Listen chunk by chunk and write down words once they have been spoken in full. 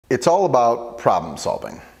It's all about problem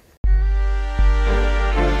solving.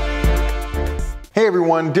 Hey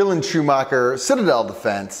everyone, Dylan Schumacher, Citadel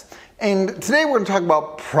Defense, and today we're going to talk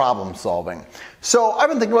about problem solving. So I've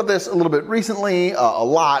been thinking about this a little bit recently, a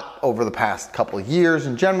lot over the past couple of years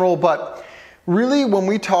in general, but really when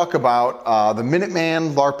we talk about the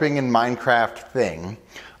Minuteman, LARPing, and Minecraft thing,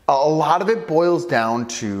 a lot of it boils down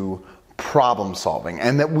to problem solving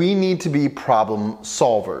and that we need to be problem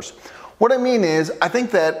solvers. What I mean is, I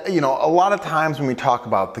think that, a lot of times when we talk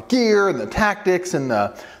about the gear and the tactics and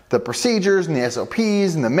the procedures and the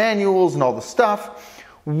SOPs and the manuals and all the stuff,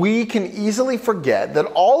 we can easily forget that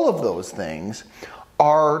all of those things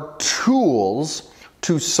are tools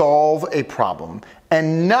to solve a problem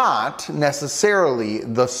and not necessarily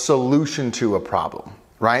the solution to a problem,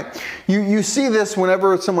 right? You see this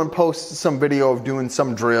whenever someone posts some video of doing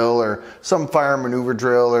some drill or some fire maneuver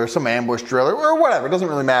drill or some ambush drill or whatever, it doesn't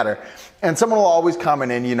really matter. And someone will always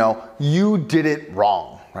comment in, you did it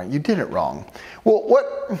wrong. Right, you did it wrong. Well,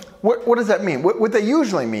 what does that mean? What they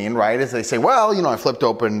usually mean, right, is they say, well, I flipped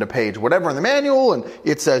open the page, whatever in the manual, and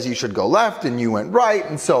it says you should go left, and you went right,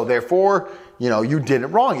 and so therefore, you did it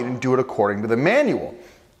wrong. You didn't do it according to the manual.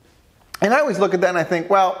 And I always look at that and I think,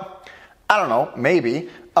 well, I don't know,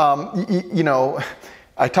 maybe.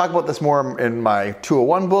 I talk about this more in my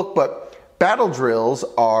 201 book, but battle drills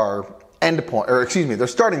are they're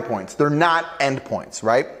starting points. They're not end points,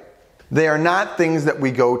 right? They are not things that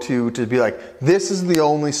we go to be like, this is the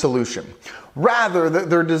only solution. Rather,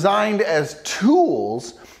 they're designed as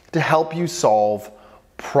tools to help you solve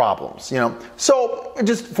problems, So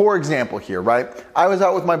just for example here, right? I was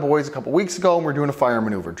out with my boys a couple weeks ago and we're doing a fire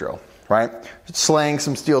maneuver drill, right? Slaying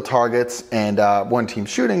some steel targets and one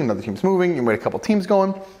team's shooting, another team's moving, you had a couple teams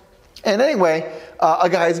going. And anyway, a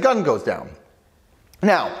guy's gun goes down.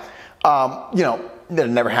 Now, that had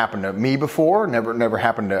never happened to me before, never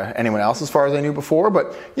happened to anyone else as far as I knew before,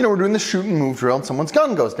 but we're doing the shoot and move drill and someone's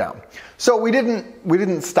gun goes down. So we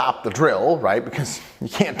didn't stop the drill, right? Because you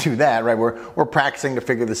can't do that, right? We're practicing to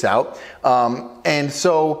figure this out. And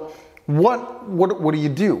so what do you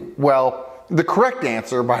do? Well, the correct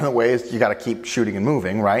answer, by the way, is you got to keep shooting and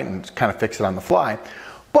moving, right? And kind of fix it on the fly.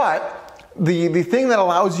 But the thing that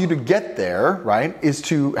allows you to get there, right, is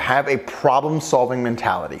to have a problem-solving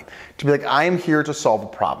mentality. To be like, I am here to solve a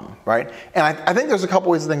problem, right? And I think there's a couple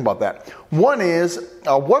ways to think about that. One is,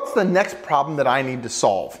 what's the next problem that I need to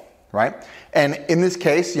solve, right? And in this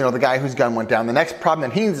case, the guy whose gun went down, the next problem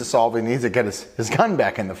that he needs to solve, he needs to get his gun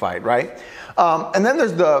back in the fight, right? And then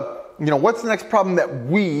there's what's the next problem that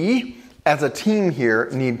we, as a team here,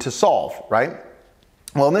 need to solve, right?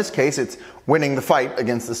 Well, in this case, it's winning the fight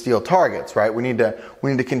against the steel targets, right? We need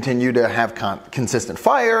to continue to have consistent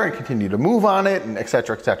fire and continue to move on it, and et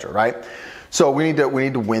cetera, right? So we need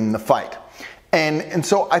to win the fight. And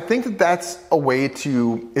so I think that that's a way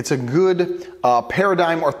it's a good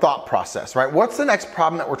paradigm or thought process, right? What's the next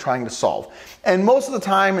problem that we're trying to solve? And most of the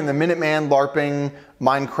time in the Minuteman, LARPing,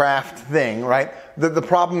 Minecraft thing, right? The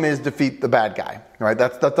problem is defeat the bad guy, right?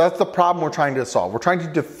 That's the problem we're trying to solve. We're trying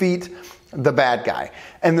to defeat the bad guy.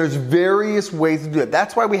 And there's various ways to do it.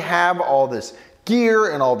 That's why we have all this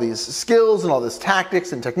gear and all these skills and all this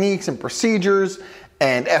tactics and techniques and procedures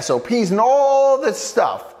and SOPs and all this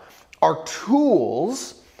stuff are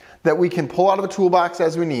tools that we can pull out of the toolbox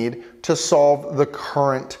as we need to solve the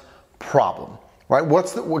current problem, right?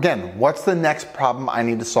 What's the next problem I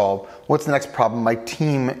need to solve? What's the next problem my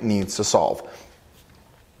team needs to solve?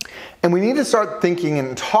 And we need to start thinking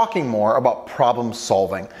and talking more about problem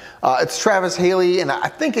solving. It's Travis Haley, and I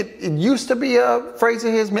think it used to be a phrase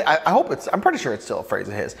of his. I'm pretty sure it's still a phrase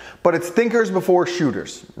of his. But it's thinkers before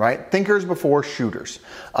shooters, right? Thinkers before shooters.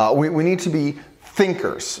 We need to be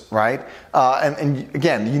thinkers, right? And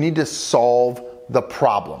again, you need to solve the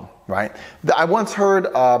problem, right? I once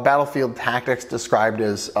heard battlefield tactics described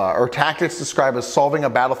as solving a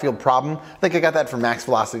battlefield problem. I think I got that from Max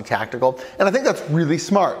Velocity Tactical, and I think that's really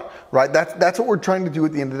smart, right? That's what we're trying to do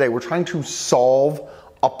at the end of the day. We're trying to solve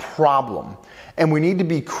a problem, and we need to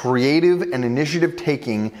be creative and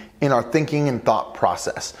initiative-taking in our thinking and thought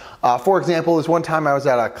process. For example, this one time I was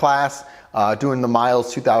at a class doing the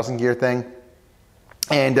Miles 2000 gear thing,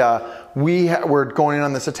 and we were going in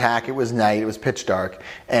on this attack. It was night, it was pitch dark,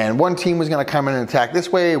 and one team was going to come in and attack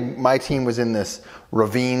this way. My team was in this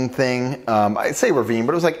ravine thing. I'd say ravine,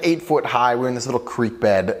 but it was like 8 foot high. We were in this little creek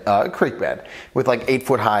bed with like 8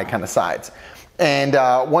 foot high kind of sides. And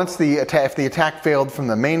if the attack failed from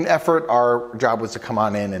the main effort, our job was to come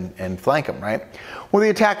on in and flank them, right? Well, the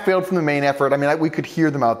attack failed from the main effort. I mean, we could hear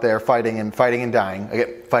them out there fighting and dying.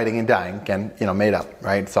 Again, fighting and dying. Again, made up,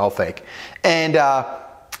 right? It's all fake. And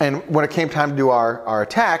And when it came time to do our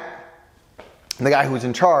attack, the guy who was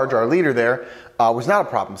in charge, our leader there, was not a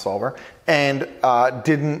problem solver, and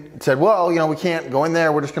said, well, we can't go in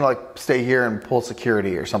there. We're just going to stay here and pull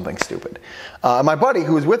security or something stupid. My buddy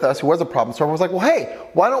who was with us, who was a problem solver, was like, well, hey,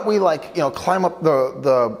 why don't we climb up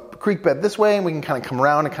the creek bed this way, and we can kind of come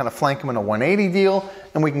around and kind of flank them in a 180 deal,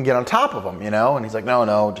 and we can get on top of them, And he's like,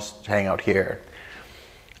 no, just hang out here.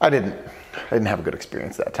 I didn't have a good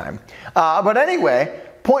experience that time. But anyway,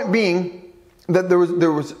 point being, that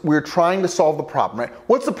we're trying to solve the problem, right?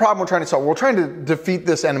 What's the problem we're trying to solve? We're trying to defeat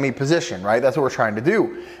this enemy position, right? That's what we're trying to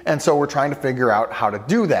do. And so we're trying to figure out how to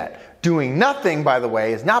do that. Doing nothing, by the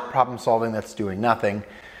way, is not problem solving. That's doing nothing.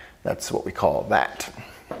 That's what we call that.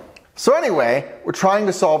 So anyway, we're trying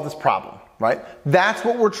to solve this problem, right? That's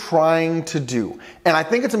what we're trying to do. And I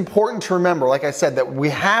think it's important to remember, like I said, that we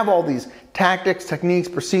have all these tactics, techniques,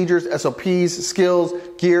 procedures, SOPs, skills,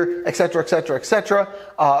 gear, etc., etc., etc.,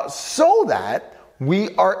 so that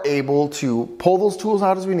we are able to pull those tools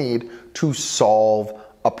out as we need to solve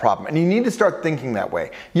a problem. And you need to start thinking that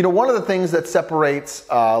way. One of the things that separates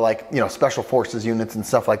special forces units and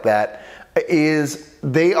stuff like that is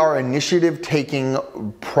they are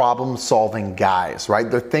initiative-taking, problem-solving guys, right?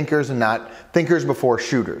 They're thinkers and not thinkers before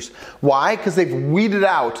shooters. Why? Because they've weeded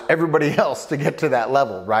out everybody else to get to that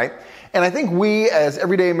level, right? And I think we, as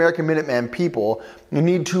everyday American Minuteman people,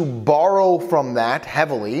 need to borrow from that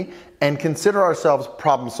heavily and consider ourselves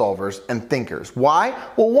problem solvers and thinkers. Why?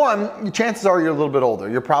 Well, one, chances are you're a little bit older.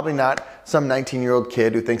 You're probably not some 19-year-old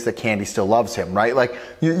kid who thinks that Candy still loves him, right?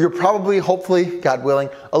 You're probably, hopefully, God willing,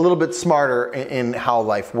 a little bit smarter in how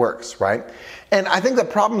life works, right? And I think that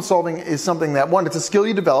problem solving is something that, one, it's a skill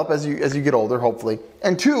you develop as you get older, hopefully.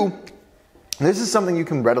 And two, this is something you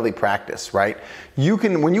can readily practice, right?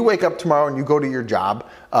 When you wake up tomorrow and you go to your job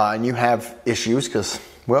and you have issues, because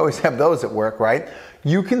we always have those at work, right?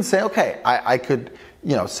 You can say, okay, I could,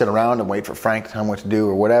 sit around and wait for Frank to tell me what to do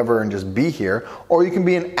or whatever and just be here. Or you can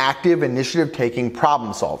be an active, initiative-taking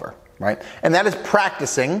problem solver, right? And that is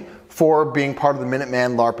practicing for being part of the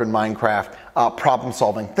Minuteman, LARP, and Minecraft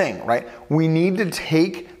problem-solving thing, right? We need to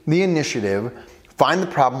take the initiative, find the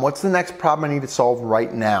problem, what's the next problem I need to solve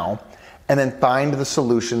right now, and then find the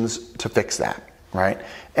solutions to fix that, right?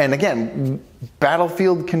 And again,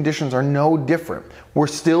 battlefield conditions are no different. We're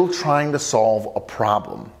still trying to solve a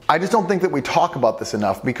problem. I just don't think that we talk about this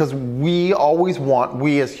enough because we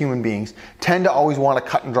as human beings, tend to always want a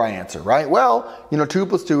cut and dry answer, right? Well, 2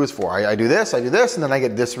 + 2 is 4. I do this, and then I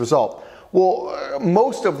get this result. Well,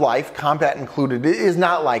 most of life, combat included, is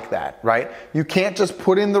not like that, right? You can't just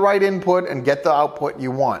put in the right input and get the output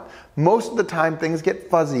you want. Most of the time, things get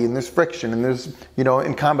fuzzy and there's friction and there's,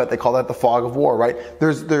 in combat, they call that the fog of war, right?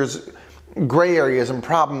 There's gray areas and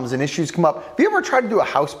problems and issues come up. Have you ever tried to do a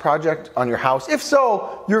house project on your house? If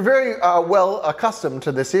so, you're very well accustomed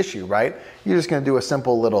to this issue, right? You're just going to do a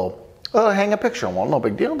simple little hang a picture on the wall, no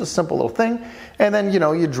big deal, just a simple little thing. And then,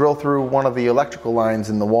 you drill through one of the electrical lines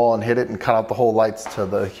in the wall and hit it and cut out the whole lights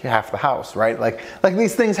to half the house, right? Like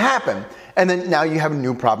these things happen. And then now you have a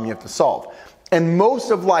new problem you have to solve. And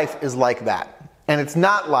most of life is like that. And it's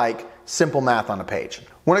not like simple math on a page.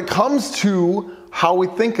 When it comes to how we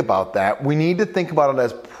think about that, we need to think about it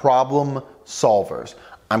as problem solvers.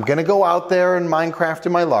 I'm going to go out there in Minecraft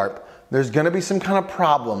in my LARP. There's going to be some kind of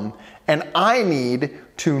problem, and I need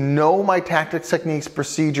to know my tactics, techniques,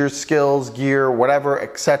 procedures, skills, gear, whatever,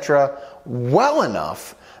 etc. well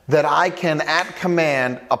enough that I can, at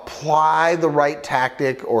command, apply the right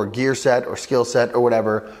tactic or gear set or skill set or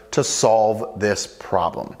whatever to solve this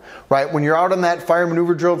problem, right? When you're out on that fire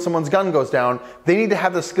maneuver drill and someone's gun goes down, they need to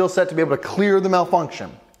have the skill set to be able to clear the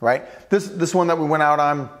malfunction, right? This one that we went out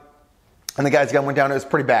on, and the guy's gun went down, it was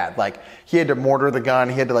pretty bad. He had to mortar the gun,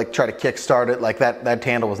 he had to try to kickstart it, that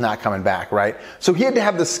handle was not coming back, right? So he had to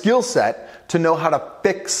have the skill set to know how to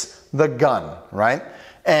fix the gun, right?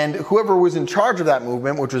 And whoever was in charge of that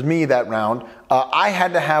movement, which was me that round, I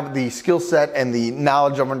had to have the skill set and the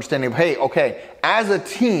knowledge of understanding of, hey, okay, as a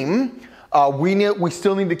team, we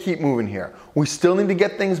still need to keep moving here. We still need to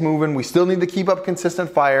get things moving. We still need to keep up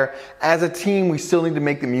consistent fire. As a team, we still need to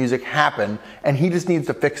make the music happen, and he just needs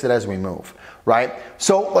to fix it as we move, right?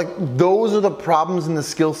 So those are the problems and the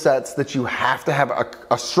skill sets that you have to have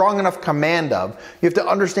a strong enough command of. You have to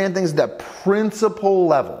understand things at that principle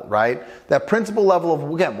level, right? That principle level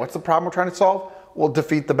of, again, what's the problem we're trying to solve? Well,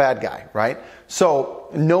 defeat the bad guy, right? So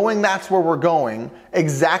knowing that's where we're going,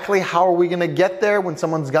 exactly how are we going to get there when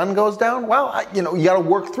someone's gun goes down? Well, you got to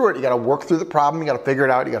work through it. You got to work through the problem. You got to figure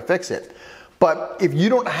it out. You got to fix it. But if you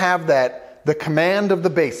don't have that the command of the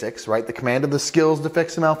basics, right? The command of the skills to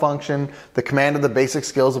fix a malfunction, the command of the basic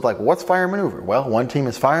skills of like, what's fire and maneuver? Well, one team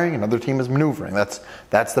is firing, another team is maneuvering.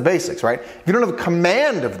 That's the basics, right? If you don't have a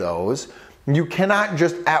command of those, you cannot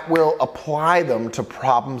just at will apply them to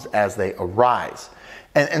problems as they arise.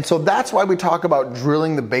 And so that's why we talk about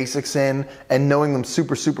drilling the basics in and knowing them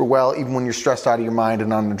super, super well, even when you're stressed out of your mind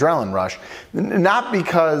and on an adrenaline rush. Not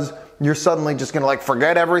because you're suddenly just going to like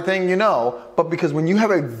forget everything you know, but because when you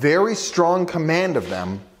have a very strong command of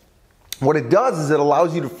them, what it does is it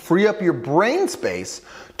allows you to free up your brain space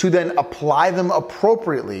to then apply them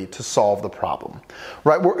appropriately to solve the problem,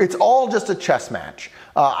 right? It's all just a chess match.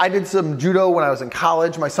 I did some judo when I was in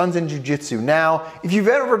college. My son's in jiu-jitsu now. If you've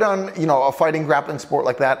ever done, a fighting, grappling sport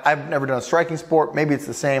like that, I've never done a striking sport. Maybe it's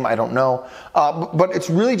the same, I don't know. But it's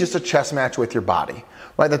really just a chess match with your body,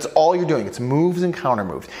 right? That's all you're doing. It's moves and counter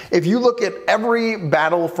moves. If you look at every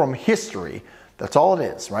battle from history, that's all it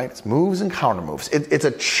is, right? It's moves and counter moves. It's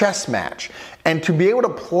a chess match. And to be able to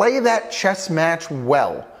play that chess match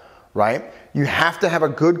well, right, you have to have a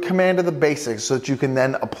good command of the basics so that you can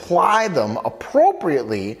then apply them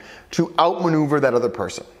appropriately to outmaneuver that other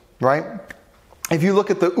person, right? If you look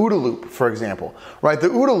at the OODA loop, for example, right, the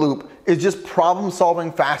OODA loop is just problem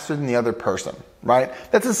solving faster than the other person, right?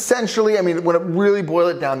 That's essentially, when it really boil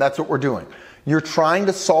it down, that's what we're doing. You're trying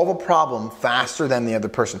to solve a problem faster than the other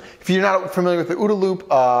person. If you're not familiar with the OODA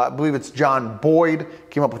loop, I believe it's John Boyd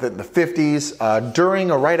came up with it in the 50s,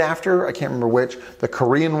 during or right after, I can't remember which, the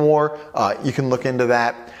Korean War. You can look into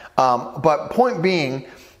that. But point being,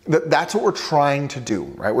 that's what we're trying to do,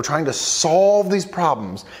 right? We're trying to solve these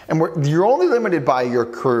problems, and you're only limited by your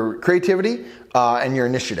creativity and your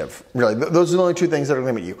initiative. Really, those are the only two things that are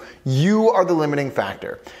limit you. You are the limiting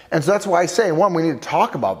factor, and so that's why I say, one, we need to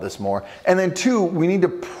talk about this more, and then two, we need to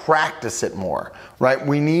practice it more, right?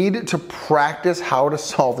 We need to practice how to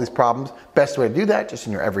solve these problems. Best way to do that, just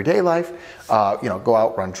in your everyday life, go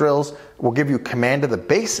out, run drills. Will give you command of the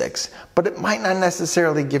basics, but it might not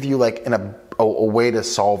necessarily give you like a way to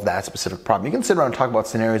solve that specific problem. You can sit around and talk about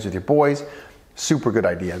scenarios with your boys. Super good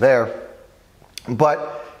idea there.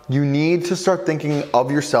 But you need to start thinking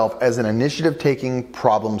of yourself as an initiative-taking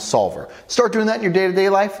problem solver. Start doing that in your day-to-day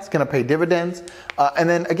life. It's going to pay dividends. And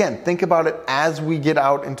then, again, think about it as we get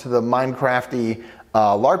out into the Minecrafty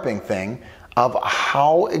LARPing thing of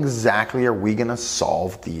how exactly are we going to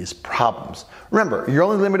solve these problems. Remember, you're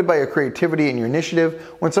only limited by your creativity and your initiative.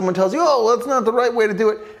 When someone tells you, oh, well, that's not the right way to do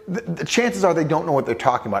it, the chances are they don't know what they're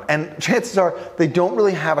talking about. And chances are they don't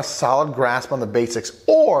really have a solid grasp on the basics,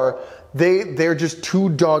 or they're just too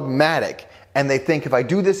dogmatic and they think if I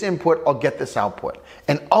do this input, I'll get this output.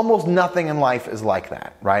 And almost nothing in life is like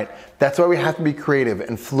that, right? That's why we have to be creative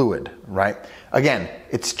and fluid, right? Again,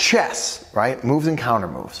 it's chess, right? Moves and counter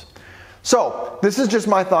moves. So this is just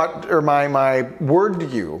my thought, or my word to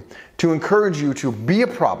you, to encourage you to be a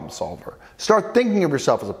problem solver. Start thinking of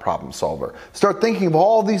yourself as a problem solver. Start thinking of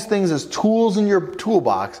all these things as tools in your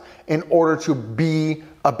toolbox in order to be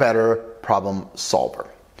a better problem solver.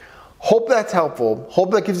 Hope that's helpful.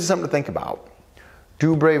 Hope that gives you something to think about.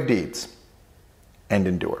 Do brave deeds and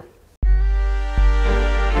endure.